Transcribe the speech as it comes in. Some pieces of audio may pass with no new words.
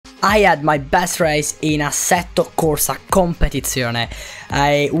I had my best race in Assetto Corsa Competizione.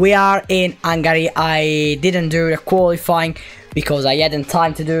 We are in Hungary. I didn't do the qualifying because I hadn't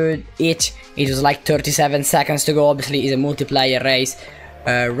time to do it. It was like 37 seconds to go. Obviously it's a multiplayer race,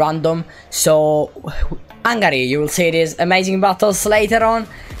 random. So Hungary, you will see these amazing battles later on.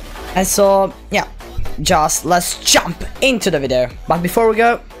 And so yeah, just let's jump into the video. But before we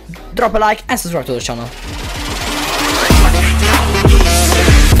go, drop a like and subscribe to the channel.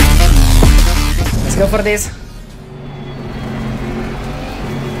 Let's go for this.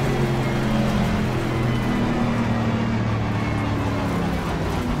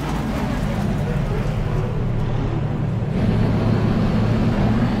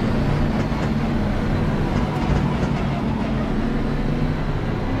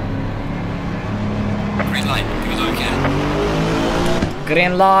 Green light, you go again.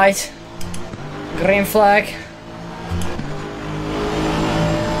 Green light. Green flag.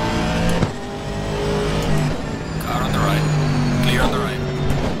 Car on the right. Clear on the right.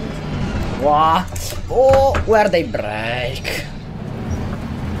 Wow. Oh, where they brake.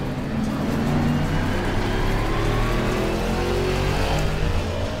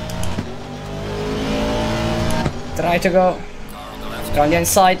 Try to go. Car on the left. Go on the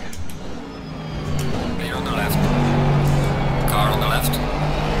inside. Clear on the left. Car on the left.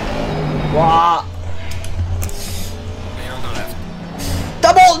 Wow. Clear on the left.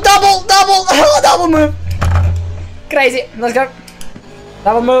 Double! Oh, double move! Crazy, let's go.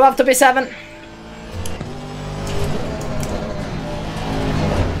 Double move up to P7.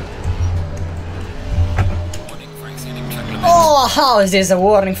 Warning for exceeding track limit. Oh, how is this a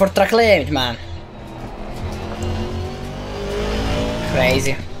warning for track limit, man?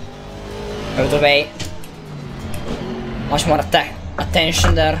 Crazy. Go to way. Much more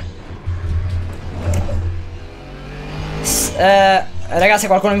attention there. Ragazzi,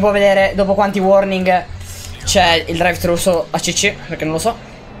 qualcuno mi può vedere dopo quanti warning c'è il drive-thru su ACC? Perché non lo so.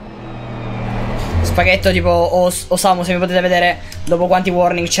 Spaghetto tipo o Samu, se mi potete vedere dopo quanti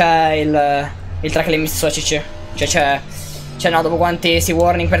warning c'è il track limit su ACC. Cioè c'è no, dopo quanti si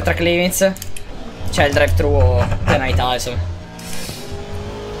warning per track limits c'è il drive-thru o penalità, insomma.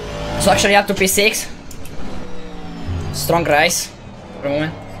 So actually up to P6. Strong race per il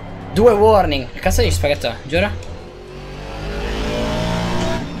momento. 2 warning. Che cazzo di spaghetto è? Giuro?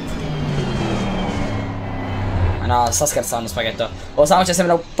 No, sta scherzando spaghetto. O Samu c'è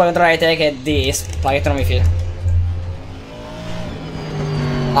sempre un po' controllare te che di spaghetto non mi fido.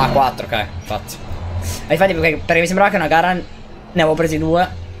 Ah, 4, ok, infatti. E infatti perché mi sembrava che una gara ne avevo presi 2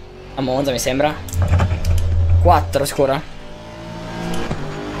 a Monza, mi sembra. 4 sicuro.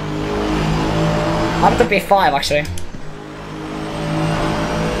 Up to P5 actually.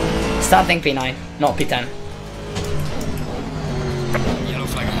 Starting P9. No, P10. Yellow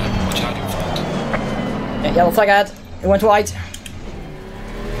flag ahead. Watch out in front. Yeah, yellow flag ahead. It went white.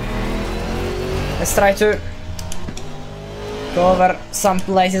 Let's try to cover some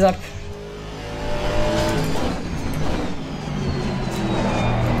places up.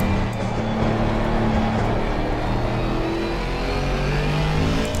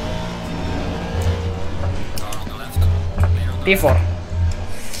 Car on the left. Clear on the P4.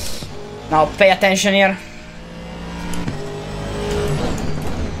 Now pay attention here.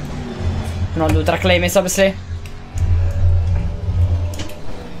 Not do track limits, obviously.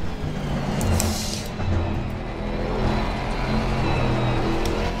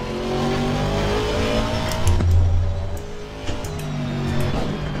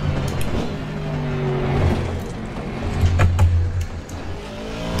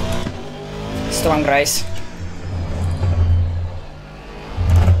 Strong race.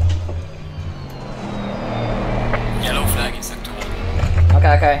 Yellow flag in sector 1.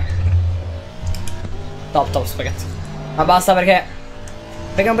 Ok. Top spaghetti. Ma basta perché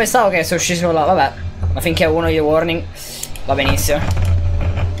non pensavo che se uscissimo là. Vabbè. Ma finché uno gli warning va benissimo.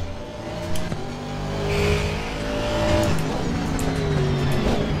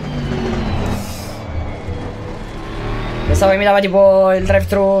 Pensavo che mi dava tipo il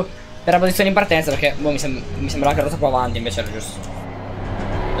drive-thru per la posizione in partenza, perché boh, mi sembrava che ero troppo avanti, invece era giusto.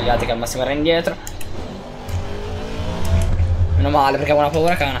 Gli altri che al massimo era indietro. Meno male perché avevo una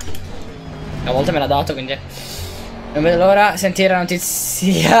paura cane. Una volta me l'ha dato, quindi non vedo l'ora di sentire la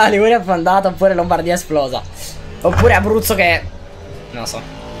notizia. Liguria affondata oppure Lombardia esplosa. Oppure Abruzzo che non lo so.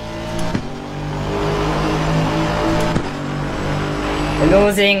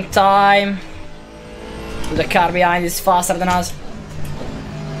 Losing time. The car behind is faster than us.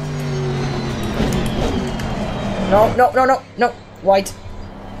 No. White.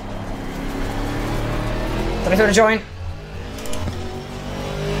 Try to rejoin.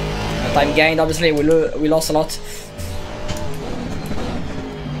 Time gained, obviously, we lost a lot.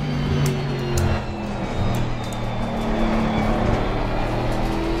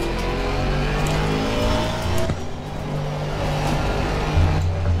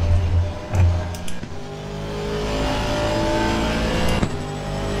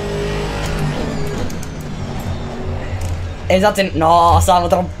 Esatto, no, stavo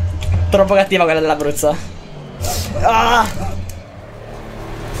troppo cattiva quella dell'Abruzzo. Ah!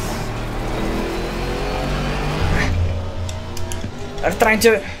 They're trying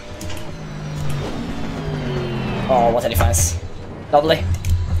to... Oh, what a defense. Lovely.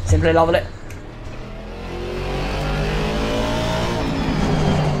 Simply lovely.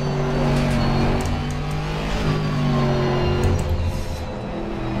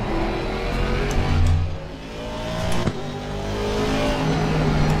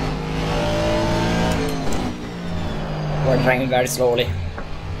 We're driving very slowly.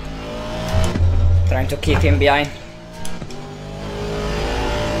 Trying to keep him behind.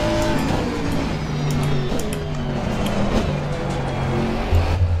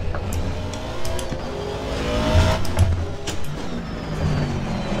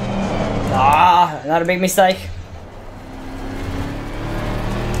 Ah, another big mistake.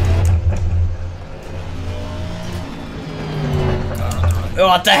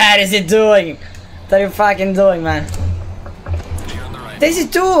 What the hell is he doing? What are you fucking doing, man? What is he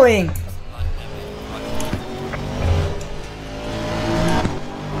doing?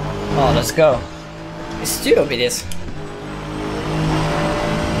 Oh, let's go. It's stupid, this.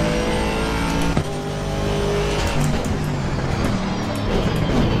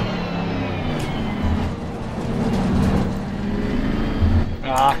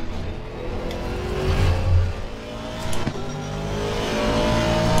 Ah.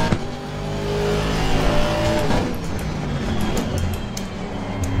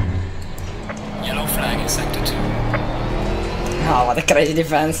 Yellow flag in sector 2. Oh, what a crazy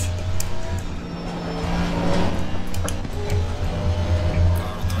defense.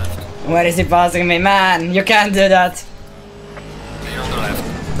 Where is he passing me? Man, you can't do that. Clear on the left.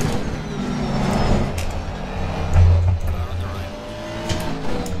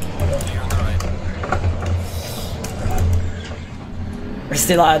 Clear on the right. We're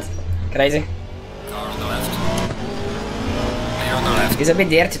still out. Crazy. Car on the left. Clear on the left. He's a bit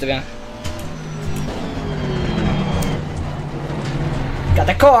dirty, to be honest. Cut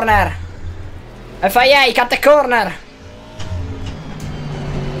the corner! FIA, cut the corner!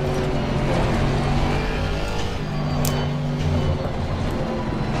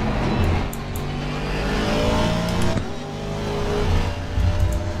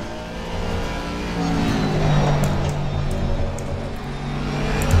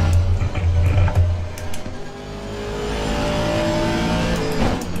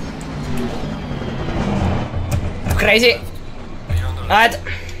 Crazy! Right.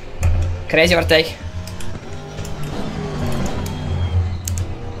 Crazy overtake.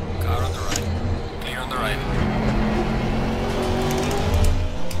 Car on the right. Clear on the right.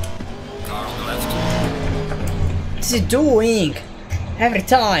 Car on the left. What is he doing? Every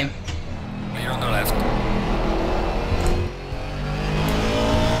time. Clear on the left.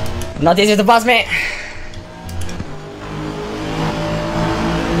 Not easy to pass me.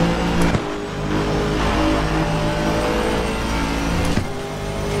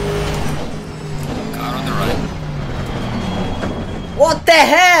 What the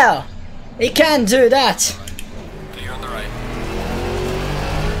hell? He can't do that. Clear on the right.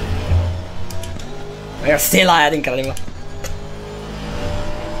 We're still ahead, incredible.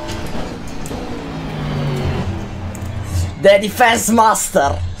 The defense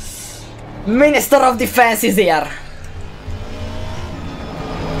master. Minister of Defense is here.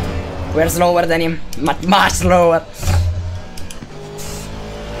 We're slower than him. Much slower.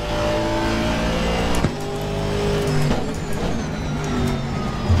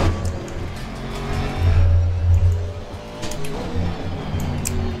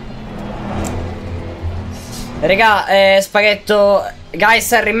 Raga, spaghetto.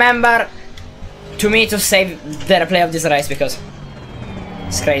 Guys, remember to me to save the replay of this race because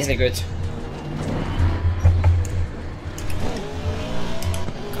it's crazy good.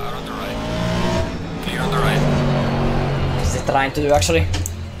 Car on the right. Clear on the right. What is he trying to do actually?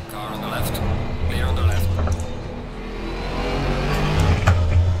 Car on the left. Clear on the left.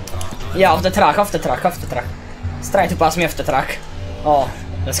 Yeah, off the track, off the track, off the track. He's trying to pass me off the track. Oh,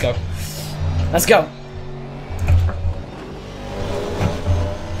 let's go. Let's go.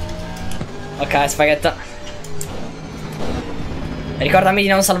 Ok, spaghetto. Ricordami di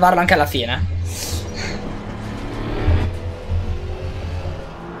non salvarlo anche alla fine.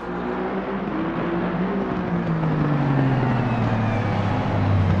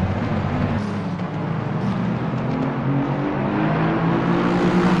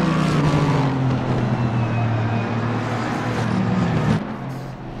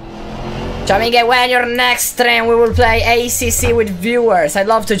 Ciao Miguel, when your next stream we will play ACC with viewers. I'd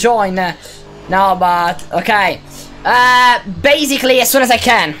love to join. No, but okay. Basically as soon as I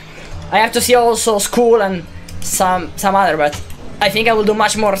can. I have to see also school and some other, but I think I will do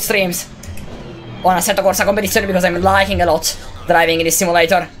much more streams on Assetto Corsa Competizione because I'm liking a lot driving in this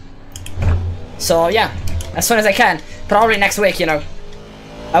simulator. So yeah, as soon as I can. Probably next week, you know.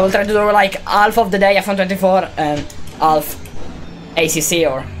 I will try to do like half of the day F124 and half ACC,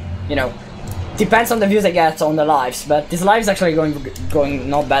 or you know, depends on the views I get on the lives. But this live is actually going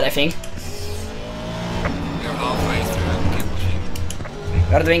not bad, I think. You're halfway through. Keep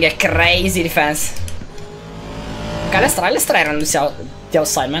pushing. We're doing a crazy defense. Okay, let's try run the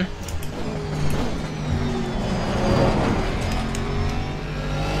outside, man.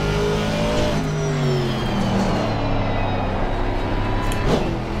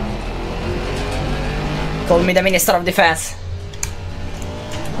 Call me the Minister of Defense.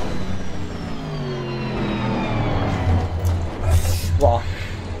 Wow.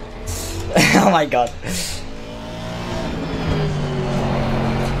 Oh my god.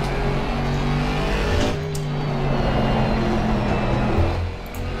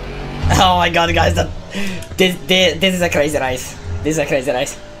 Oh my god, guys, this is a crazy race. This is a crazy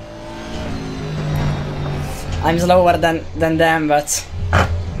race. I'm slower than them, but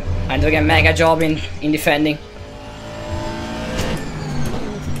I'm doing a mega job in defending.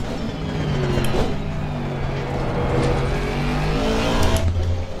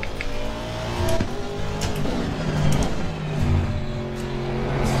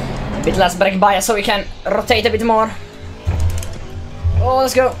 A bit less brake bias so we can rotate a bit more. Oh,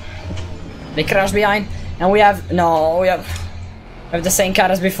 let's go. They crash behind, and we have we have the same car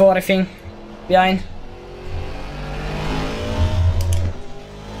as before, I think, behind.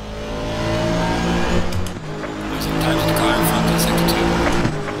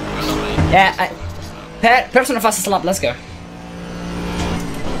 Yeah, personal fastest lap, let's go.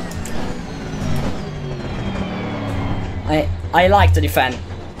 I like to defend.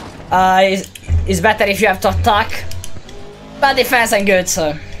 It's better if you have to attack, but defense I'm good,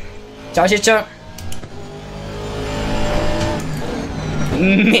 so. Ciao Ciccio.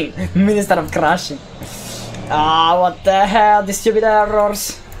 Minister of crashing. Ah, what the hell, these stupid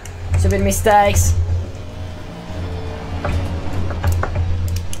errors, stupid mistakes.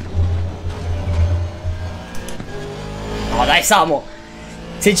 No dai Samu,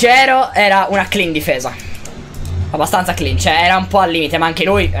 sincero, era una clean difesa. Abbastanza clean, cioè era un po' al limite, ma anche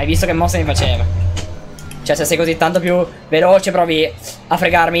lui, hai visto che mossa mi faceva. Cioè se sei così tanto più veloce provi a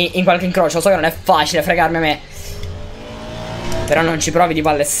fregarmi in qualche incrocio. So che non è facile fregarmi a me, però non ci provi tipo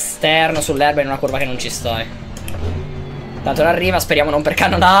all'esterno sull'erba in una curva che non ci stai. Tanto ora arriva, speriamo non per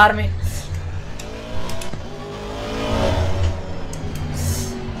cannonarmi.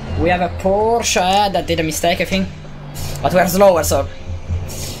 We have a Porsche that did a mistake, I think. But we're slower, so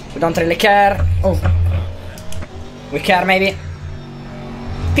we don't really care. Oh, we care maybe.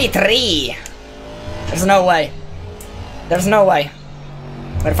 P3. There's no way. There's no way.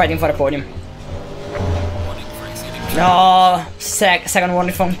 We're fighting for a podium. No, second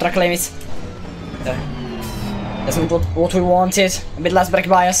warning from track limits. That's not what we wanted. A bit less brake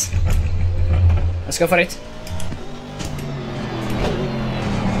bias. Let's go for it.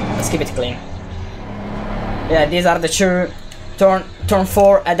 Let's keep it clean. Yeah, these are the two turn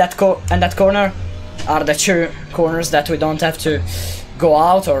 4 at that corner are the two corners that we don't have to go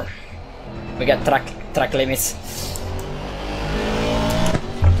out, or we get track limits,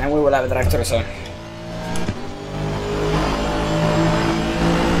 and we will have a director soon.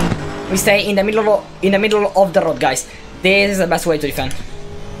 We stay in the middle of the road, guys. This is the best way to defend.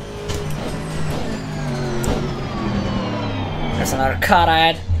 There's another car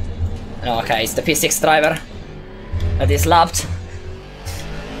ahead. No, okay, it's the P6 driver that is lapped.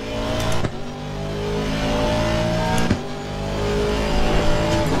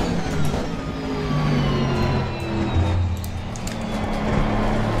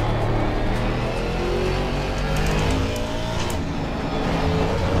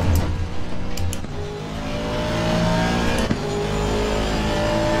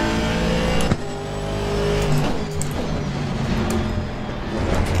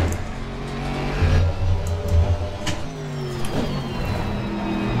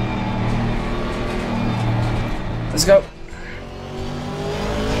 Let's go.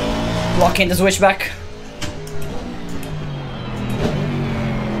 Blocking the switchback.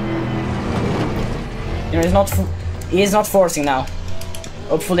 You know, he is not forcing now.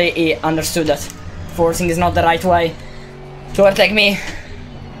 Hopefully he understood that forcing is not the right way to overtake me.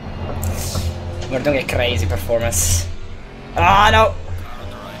 We're doing a crazy performance. Ah, no.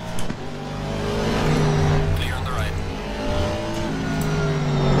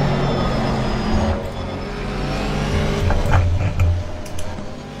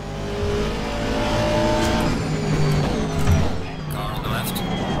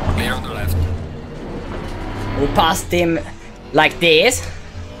 Clear on the left. We passed him like this.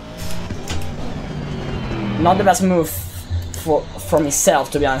 Not the best move from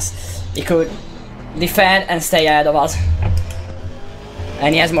himself, to be honest. He could defend and stay ahead of us.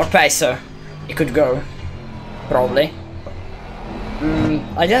 And he has more pace, so he could go. Probably.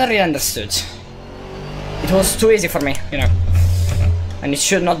 I didn't really understood. It was too easy for me, you know. And it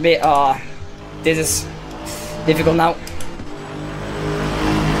should not be. This is difficult now.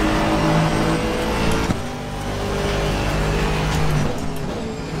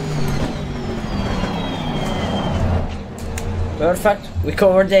 Perfect. We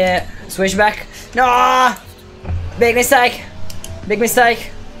covered the switchback. No! Big mistake. Big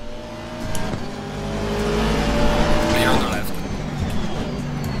mistake. Clear on the left.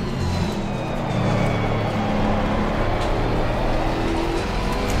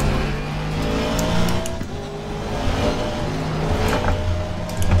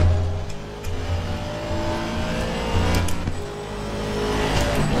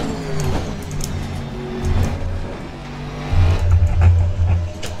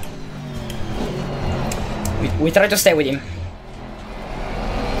 We try to stay with him.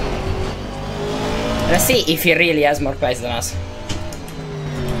 Let's see if he really has more pace than us.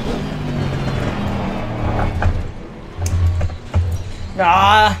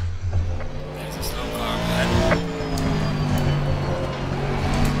 Ah! There's a slow car ahead.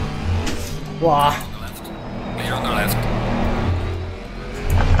 Wow. On the left. Clear on the left.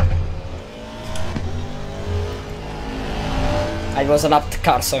 It was an upped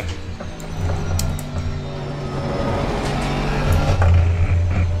car, so.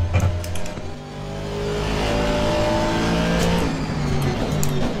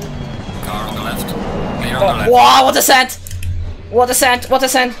 Car on the left. Clear on the left. Wow, what a scent! What a scent, what a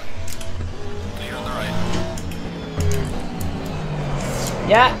scent! Clear on the right.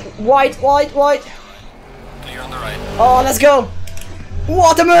 Yeah, white. Clear on the right. Oh, let's go!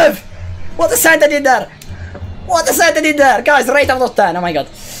 What a move! What a scent I did there! What a scent I did there! Guys, rate out of 10, oh my god.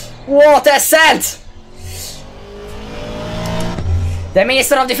 What a scent! The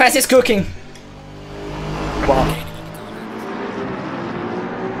Minister of Defense is cooking. Wow.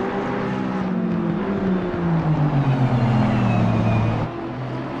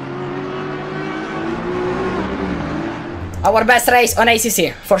 Our best race on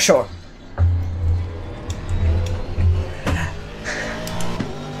ACC, for sure.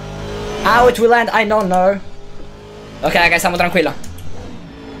 How it will end, I don't know. Ok ragazzi, stiamo tranquillo.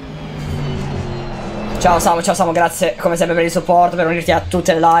 Ciao Samu, grazie come sempre per il supporto, per unirti a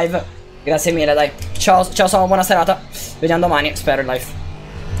tutte le live. Grazie mille, dai. Ciao Samu, buona serata. Vediamo domani, spero in live.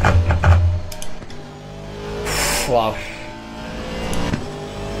 Wow.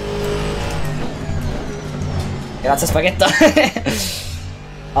 Grazie spaghetto.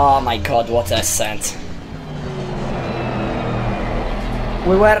 Oh my god, what a scent.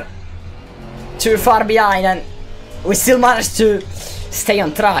 We were too far behind and we still managed to stay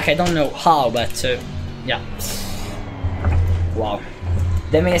on track. I don't know how, but yeah. Wow.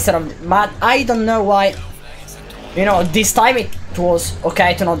 The Minister of... But I don't know why. You know, this time it was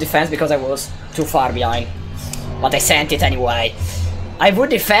okay to not defend because I was too far behind. But I sent it anyway. I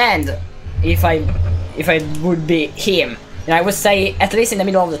would defend if I would be him. You know, I would stay at least in the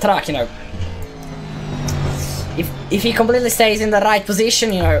middle of the track, you know. If he completely stays in the right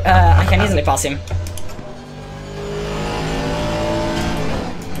position, you know, I can easily pass him.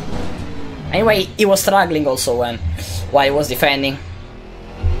 Anyway, he was struggling also while he was defending.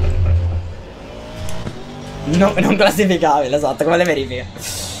 No, non classificabile, esatto, come le verifiche.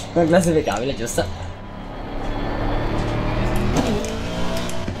 Non classificabile, giusto.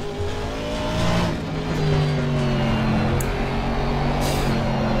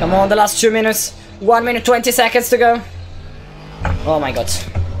 Come on, the last 2 minutes. 1 minute 20 seconds to go. Oh my god.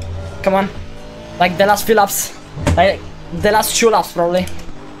 Come on. Like the last few laps. Like the last 2 laps probably.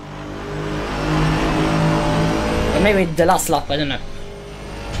 Or maybe the last lap, I don't know.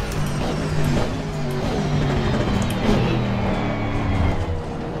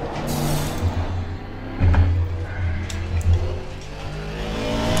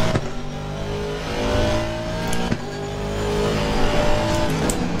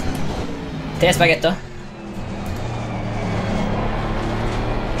 Te spaghetto?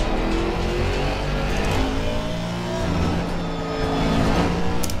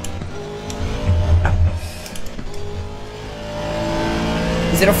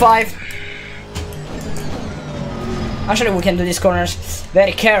 .05. Actually, we can do these corners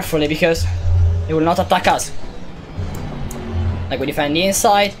very carefully because they will not attack us. Like we defend the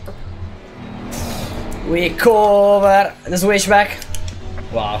inside. We cover the switchback.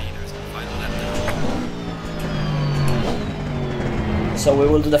 Wow. So we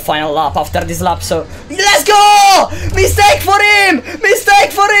will do the final lap after this lap, so... Let's go! Mistake for him!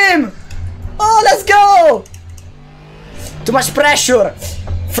 Mistake for him! Oh, let's go! Too much pressure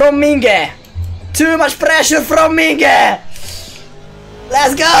from Minge. Too much pressure from Minge.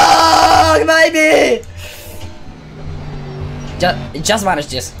 Let's go, baby! Just manage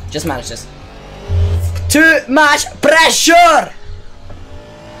this. Just manage this. Too much pressure!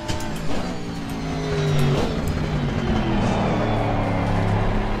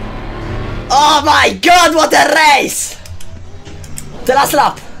 Oh my god, what a race! The last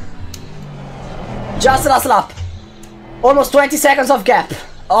lap. Just the last lap. Almost 20 seconds of gap.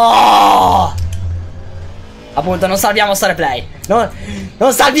 Oh! Appunto, non salviamo sto replay.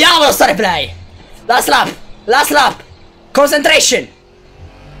 Non salviamo lo sto replay. Last lap. Last lap. Concentration.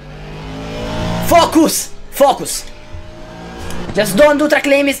 Focus. Focus. Just don't do track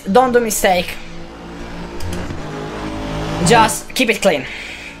limits. Don't do mistake. Just keep it clean.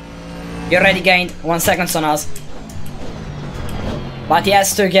 You already gained 1 second on us. But he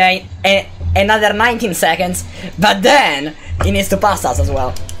has to gain another 19 seconds. But then he needs to pass us as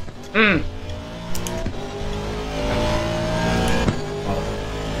well.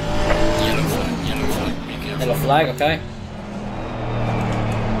 Yellow flag, okay.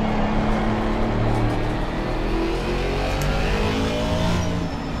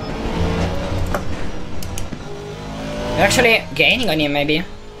 You're actually gaining on him, maybe.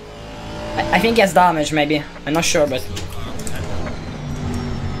 I think he has damage, maybe. I'm not sure, but...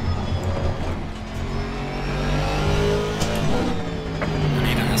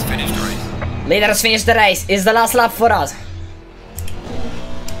 Leader has finished the race. Leader has finished the race. It's the last lap for us.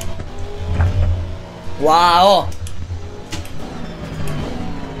 Wow!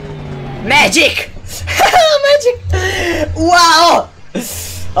 Magic! Magic! Wow!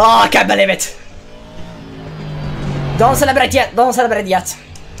 Oh, I can't believe it! Don't celebrate yet, don't celebrate yet.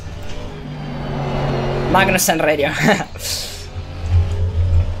 Magnus and radio.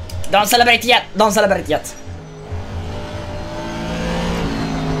 Don't celebrate yet, don't celebrate yet.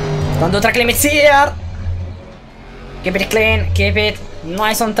 Don't do track limits here. Keep it clean, keep it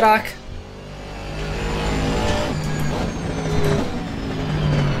nice on track.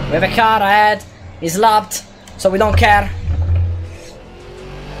 We have a car ahead, he's lapped, so we don't care.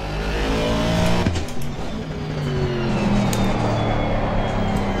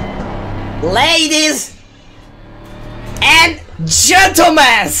 Ladies and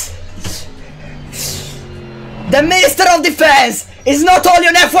gentlemen, the Minister of Defense is not only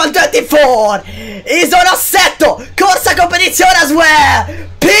on F124, he's on Assetto Corsa Competizione as well.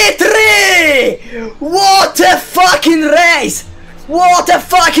 P3! What a fucking race! What a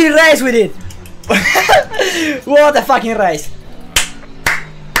fucking race we did! What a fucking race!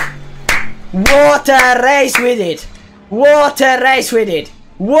 What a race we did! What a race we did!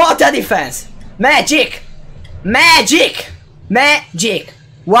 What a defense! Magic! Magic! Magic!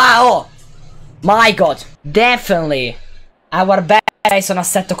 Wow! My god! Definitely our best race on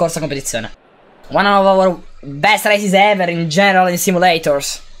Assetto Corsa Competizione. One of our best races ever in general in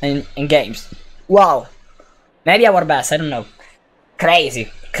simulators and in games. Wow! Maybe our best, I don't know.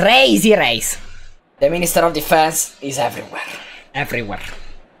 Crazy. Crazy race. The Minister of Defense is everywhere. Everywhere.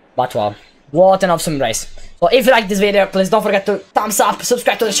 But wow. What an awesome race. So if you like this video, please don't forget to thumbs up,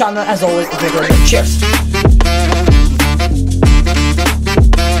 subscribe to the channel, as always. Cheers!